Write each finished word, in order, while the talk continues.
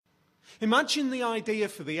Imagine the idea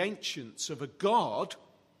for the ancients of a God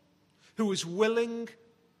who was willing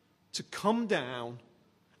to come down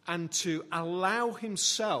and to allow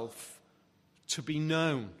himself to be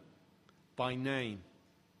known by name.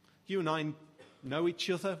 You and I know each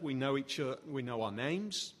other. We know each other. We know our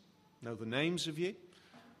names. Know the names of you.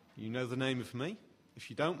 You know the name of me. If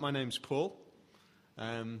you don't, my name's Paul.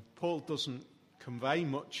 Paul doesn't convey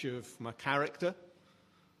much of my character.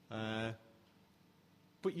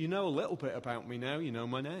 But you know a little bit about me now. You know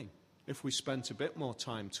my name. If we spent a bit more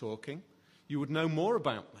time talking, you would know more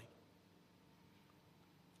about me.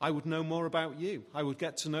 I would know more about you. I would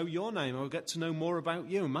get to know your name. I would get to know more about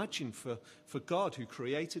you. Imagine for God, who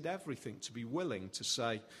created everything, to be willing to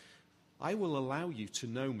say, I will allow you to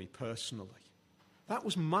know me personally. That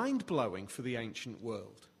was mind-blowing for the ancient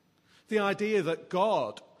world. The idea that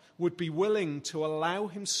God would be willing to allow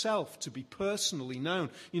himself to be personally known.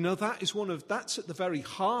 You know, that's at the very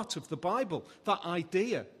heart of the Bible, that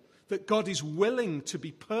idea that God is willing to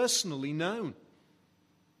be personally known.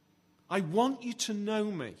 I want you to know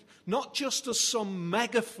me, not just as some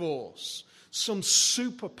megaforce, some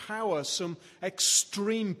superpower, some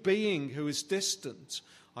extreme being who is distant.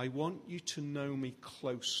 I want you to know me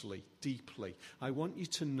closely, deeply. I want you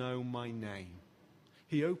to know my name.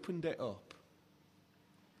 He opened it up.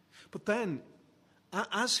 But then,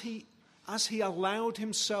 as he allowed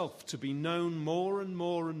himself to be known more and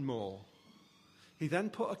more and more, he then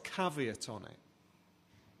put a caveat on it.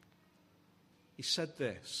 He said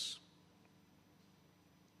this,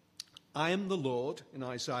 I am the Lord, in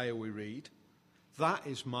Isaiah we read, that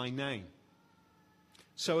is my name.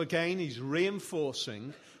 So again, he's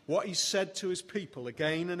reinforcing what he said to his people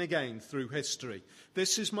again and again through history.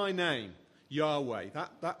 This is my name, Yahweh.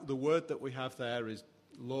 The word that we have there is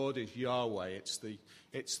Lord is Yahweh.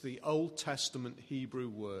 It's the Old Testament Hebrew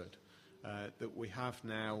word that we have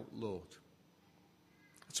now, Lord.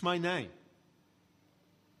 It's my name.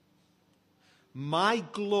 My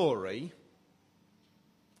glory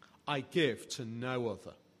I give to no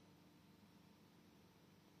other.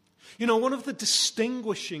 You know, one of the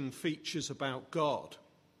distinguishing features about God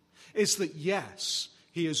is that, yes,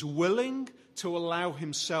 he is willing to allow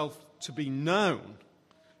himself to be known.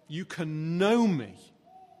 You can know me.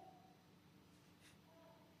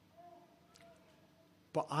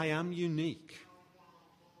 But I am unique.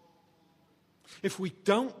 If we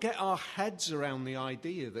don't get our heads around the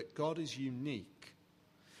idea that God is unique,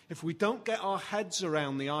 if we don't get our heads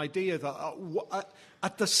around the idea that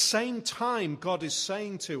at the same time God is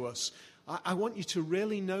saying to us, I want you to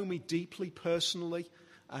really know me deeply, personally,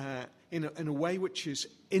 in a way which is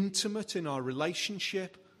intimate in our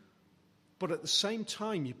relationship, but at the same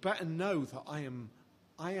time you better know that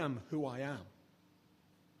I am who I am.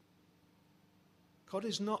 God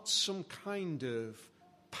is not some kind of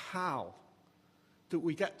pal that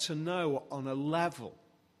we get to know on a level.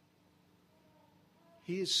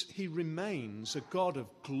 He remains a God of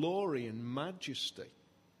glory and majesty,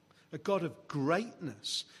 a God of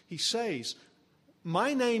greatness. He says,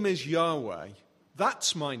 my name is Yahweh,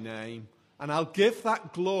 that's my name, and I'll give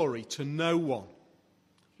that glory to no one.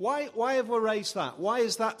 Why have we raised that? Why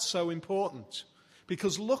is that so important?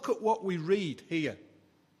 Because look at what we read here.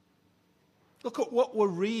 Look at what we're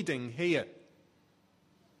reading here.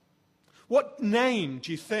 What name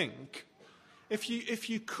do you think, if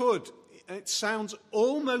you could, it sounds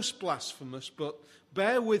almost blasphemous, but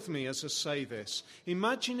bear with me as I say this.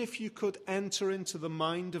 Imagine if you could enter into the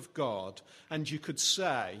mind of God and you could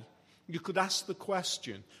ask the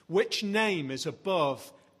question, which name is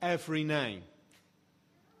above every name?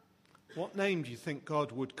 What name do you think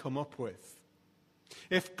God would come up with?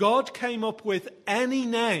 If God came up with any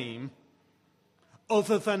name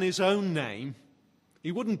other than his own name,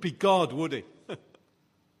 he wouldn't be God, would he?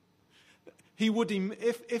 He would,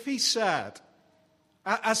 if he said,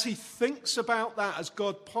 as he thinks about that, as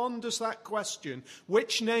God ponders that question,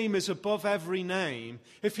 which name is above every name,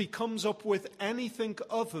 if he comes up with anything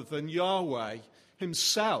other than Yahweh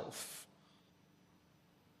himself,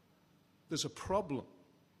 there's a problem.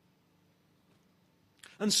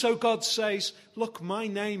 And so God says, look, my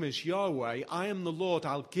name is Yahweh, I am the Lord,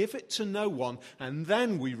 I'll give it to no one. And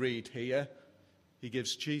then we read here, he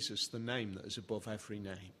gives Jesus the name that is above every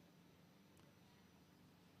name.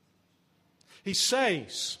 He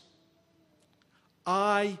says,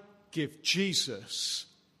 I give Jesus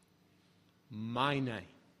my name.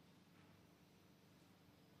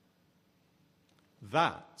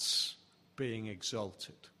 That's being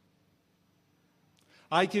exalted.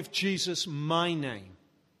 I give Jesus my name.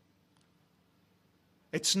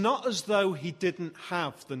 It's not as though he didn't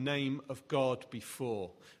have the name of God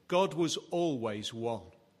before. God was always one.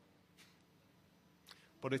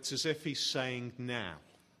 But it's as if he's saying now,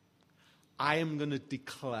 I am going to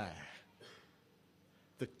declare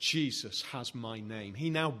that Jesus has my name.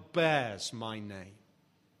 He now bears my name.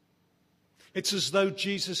 It's as though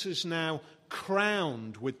Jesus is now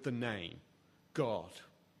crowned with the name God,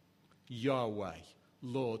 Yahweh,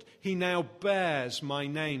 Lord. He now bears my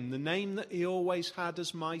name. The name that he always had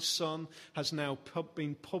as my son has now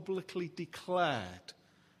been publicly declared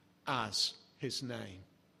as his name.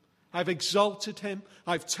 I've exalted him.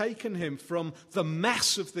 I've taken him from the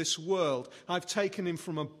mess of this world. I've taken him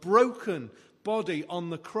from a broken body on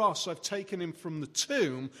the cross. I've taken him from the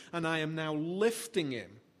tomb, and I am now lifting him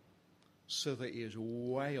so that he is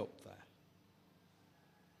way up there.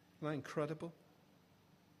 Isn't that incredible?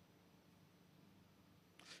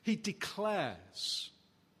 He declares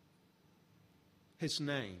his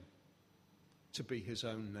name to be his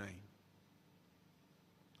own name.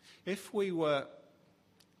 If we were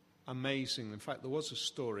amazing, in fact, there was a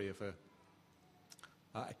story of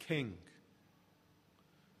a king,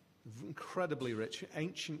 incredibly rich,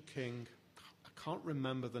 ancient king. I can't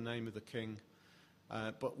remember the name of the king,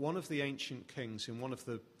 but one of the ancient kings in one of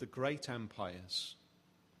the great empires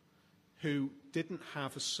who didn't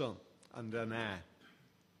have a son and an heir.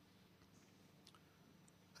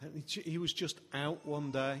 And he was just out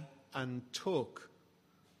one day and took,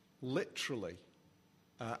 literally,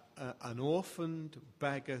 an orphaned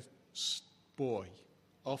beggar boy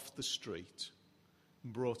off the street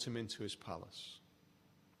and brought him into his palace.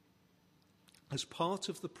 As part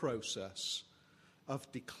of the process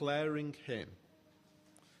of declaring him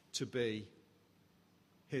to be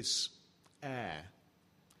his heir,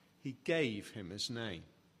 he gave him his name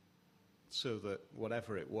so that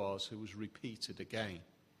whatever it was repeated again.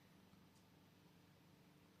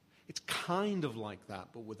 It's kind of like that,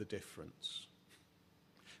 but with a difference.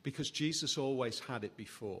 Because Jesus always had it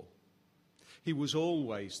before. He was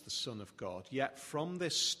always the Son of God. Yet from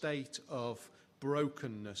this state of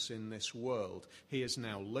brokenness in this world, he is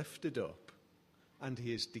now lifted up and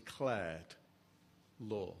he is declared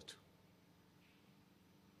Lord.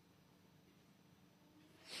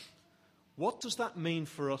 What does that mean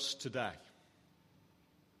for us today?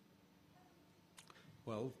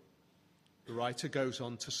 Well, the writer goes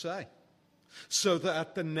on to say, so that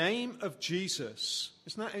at the name of Jesus,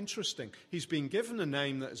 isn't that interesting? He's been given a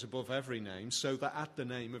name that is above every name, so that at the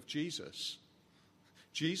name of Jesus,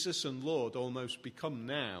 Jesus and Lord almost become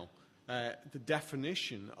now the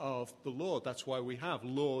definition of the Lord. That's why we have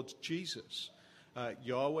Lord Jesus.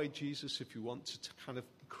 Yahweh Jesus, if you want to kind of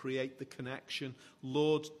create the connection.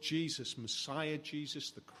 Lord Jesus, Messiah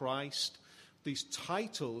Jesus, the Christ. These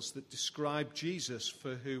titles that describe Jesus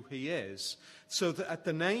for who he is, so that at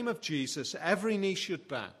the name of Jesus, every knee should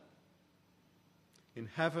bow. In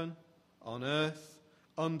heaven, on earth,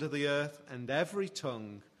 under the earth, and every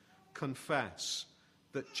tongue confess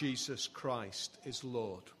that Jesus Christ is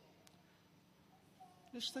Lord.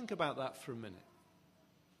 Just think about that for a minute.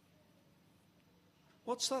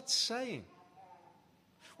 What's that saying?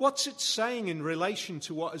 What's it saying in relation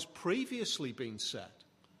to what has previously been said?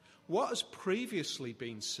 What has previously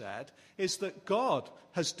been said is that God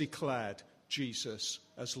has declared Jesus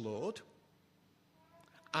as Lord.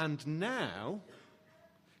 And now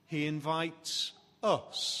he invites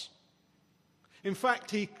us. In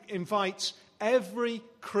fact, he invites every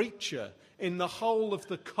creature in the whole of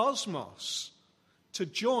the cosmos to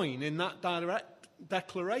join in that direct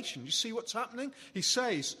declaration. You see what's happening? He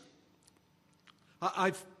says,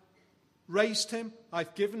 I've raised him,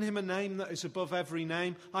 I've given him a name that is above every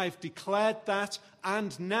name, I've declared that,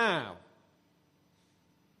 and now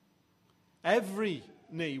every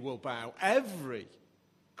knee will bow, every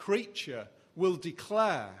creature will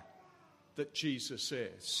declare that Jesus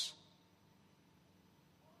is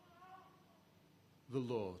the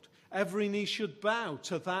Lord. Every knee should bow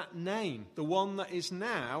to that name, the one that is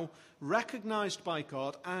now recognized by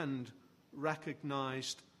God and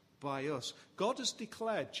recognized by us. God has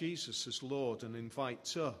declared Jesus as Lord and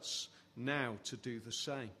invites us now to do the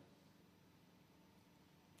same.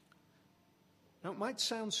 Now, it might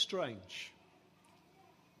sound strange,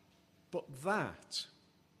 but that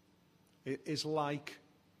is like,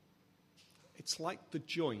 it's like the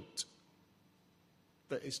joint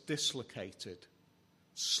that is dislocated,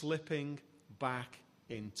 slipping back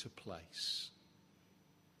into place.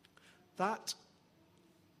 That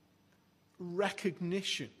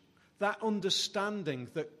recognition, that understanding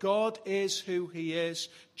that God is who he is,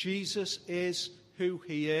 Jesus is who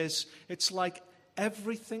he is, it's like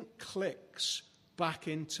everything clicks back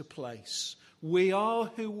into place. We are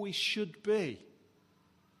who we should be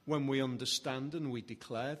when we understand and we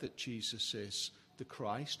declare that Jesus is after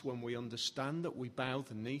Christ when we understand that we bow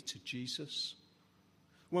the knee to Jesus.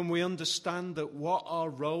 When we understand that what our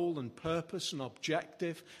role and purpose and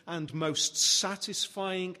objective and most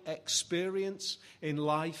satisfying experience in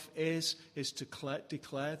life is to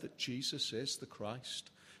declare that Jesus is the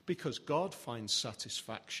Christ, because God finds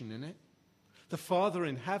satisfaction in it. The Father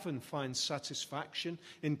in heaven finds satisfaction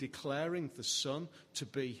in declaring the Son to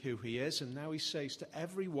be who he is. And now he says to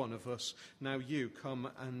every one of us, now you come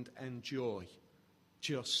and enjoy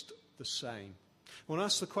just the same. I want to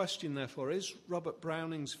ask the question, therefore, is Robert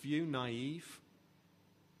Browning's view naive?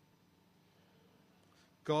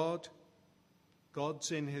 God's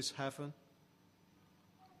in his heaven.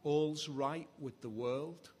 All's right with the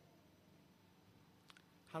world.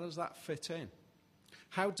 How does that fit in?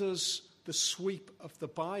 How does the sweep of the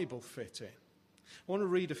Bible fit in? I want to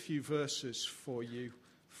read a few verses for you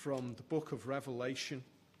from the book of Revelation,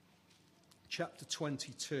 chapter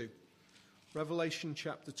 22. Revelation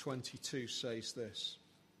chapter 22 says this.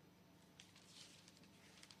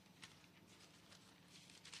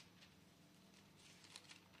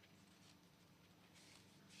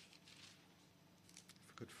 If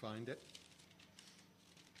I could find it.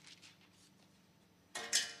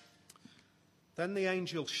 Then the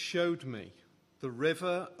angel showed me the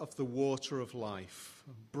river of the water of life,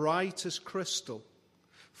 bright as crystal,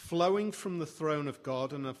 flowing from the throne of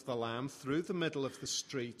God and of the Lamb through the middle of the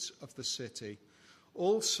street of the city.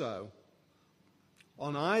 Also,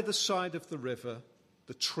 on either side of the river,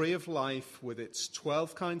 the tree of life with its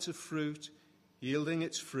 12 kinds of fruit, yielding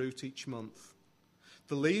its fruit each month.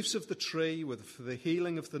 The leaves of the tree were for the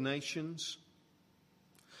healing of the nations.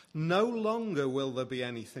 No longer will there be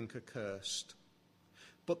anything accursed,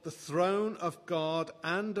 but the throne of God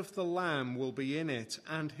and of the Lamb will be in it,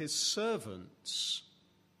 and his servants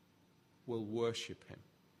will worship him.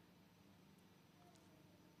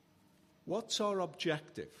 What's our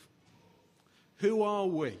objective? Who are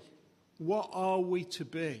we? What are we to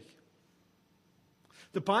be?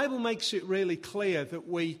 The Bible makes it really clear that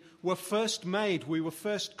we were first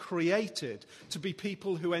created to be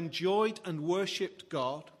people who enjoyed and worshipped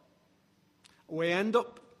God. We end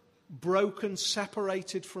up broken,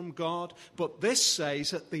 separated from God, but this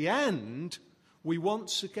says at the end, we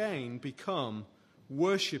once again become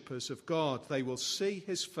worshippers of God. They will see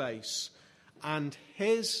his face, and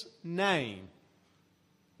his name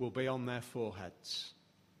will be on their foreheads.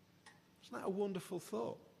 Isn't that a wonderful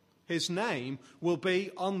thought? His name will be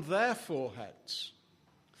on their foreheads.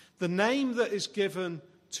 The name that is given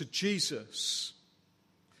to Jesus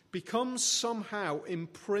becomes somehow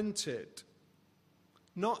imprinted,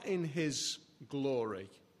 not in his glory,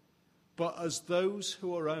 but as those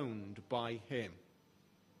who are owned by him.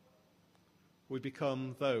 We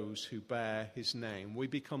become those who bear his name. We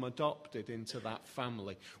become adopted into that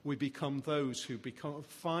family. We become those who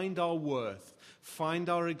find our worth, find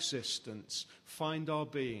our existence, find our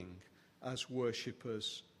being as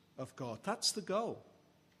worshippers of God. That's the goal.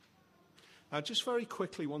 I just very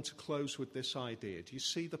quickly want to close with this idea. Do you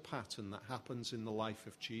see the pattern that happens in the life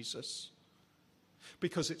of Jesus?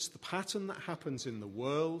 Because it's the pattern that happens in the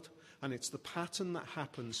world, and it's the pattern that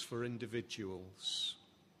happens for individuals.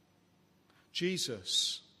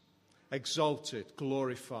 Jesus, exalted,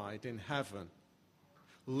 glorified in heaven,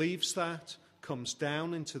 leaves that, comes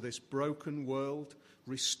down into this broken world,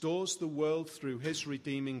 restores the world through his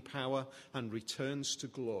redeeming power, and returns to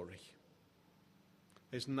glory.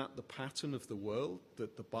 Isn't that the pattern of the world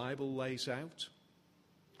that the Bible lays out?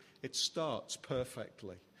 It starts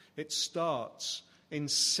perfectly. It starts in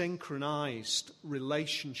synchronized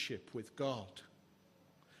relationship with God.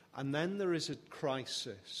 And then there is a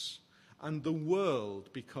crisis, and the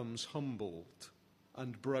world becomes humbled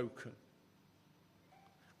and broken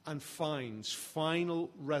and finds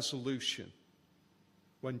final resolution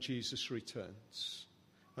when Jesus returns,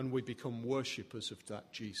 and we become worshippers of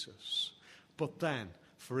that Jesus. But then,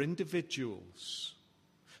 for individuals,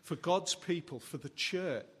 for God's people, for the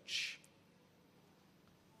church,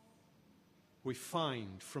 we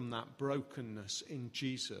find from that brokenness in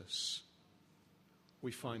Jesus,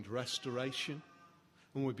 we find restoration,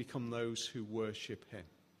 and we become those who worship him.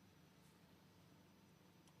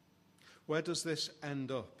 Where does this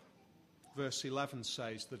end up? Verse 11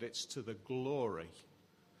 says that it's to the glory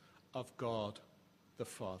of God the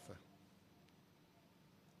Father.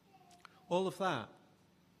 All of that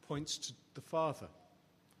points to the Father.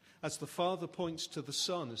 As the Father points to the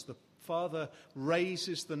Son, as the Father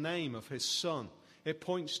raises the name of his Son, it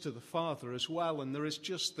points to the Father as well. And there is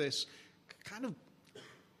just this kind of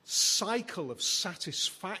cycle of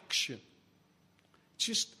satisfaction.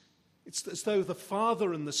 Just It's as though the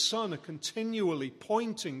Father and the Son are continually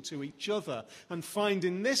pointing to each other and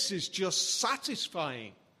finding this is just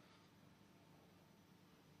satisfying.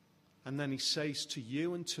 And then he says to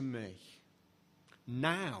you and to me,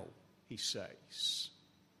 now, he says,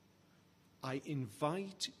 I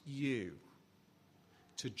invite you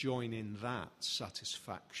to join in that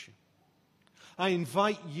satisfaction. I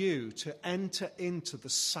invite you to enter into the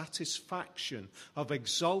satisfaction of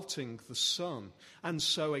exalting the Son, and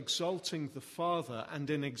so exalting the Father, and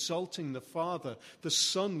in exalting the Father, the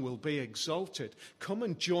Son will be exalted. Come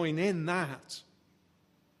and join in that,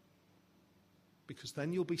 because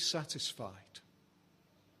then you'll be satisfied.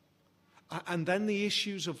 And then the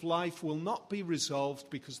issues of life will not be resolved,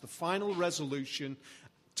 because the final resolution,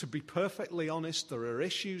 to be perfectly honest, there are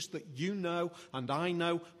issues that you know and I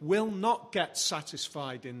know will not get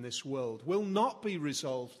satisfied in this world, will not be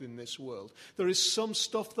resolved in this world. There is some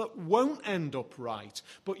stuff that won't end up right.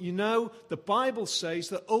 But you know, the Bible says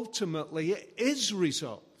that ultimately it is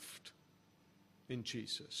resolved in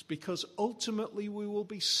Jesus, because ultimately we will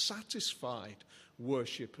be satisfied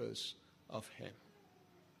worshippers of him.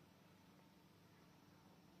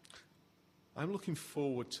 I'm looking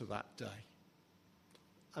forward to that day.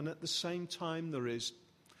 And at the same time, there is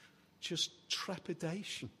just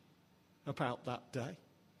trepidation about that day,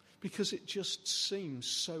 because it just seems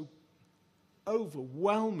so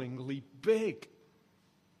overwhelmingly big.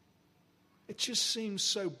 It just seems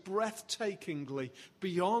so breathtakingly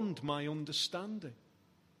beyond my understanding.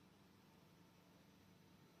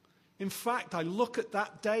 In fact, I look at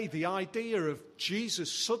that day, the idea of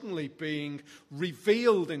Jesus suddenly being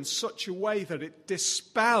revealed in such a way that it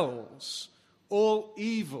dispels all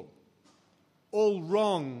evil, all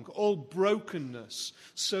wrong, all brokenness,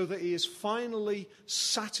 so that he is finally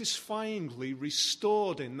satisfyingly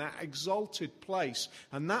restored in that exalted place.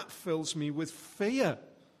 And that fills me with fear,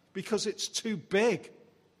 because it's too big.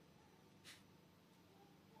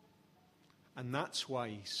 And that's why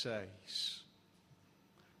he says,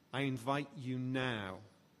 I invite you now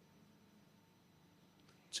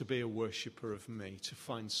to be a worshipper of me, to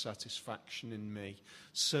find satisfaction in me,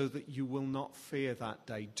 so that you will not fear that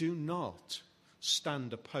day. Do not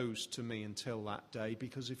stand opposed to me until that day,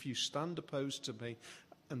 because if you stand opposed to me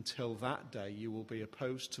until that day, you will be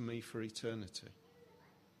opposed to me for eternity.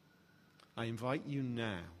 I invite you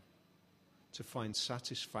now to find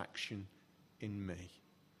satisfaction in me,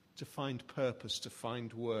 to find purpose, to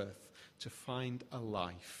find worth, to find a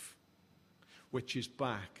life which is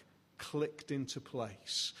back, clicked into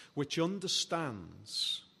place, which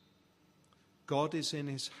understands God is in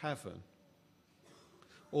his heaven.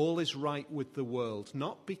 All is right with the world,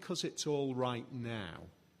 not because it's all right now,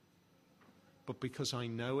 but because I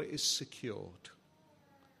know it is secured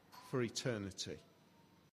for eternity.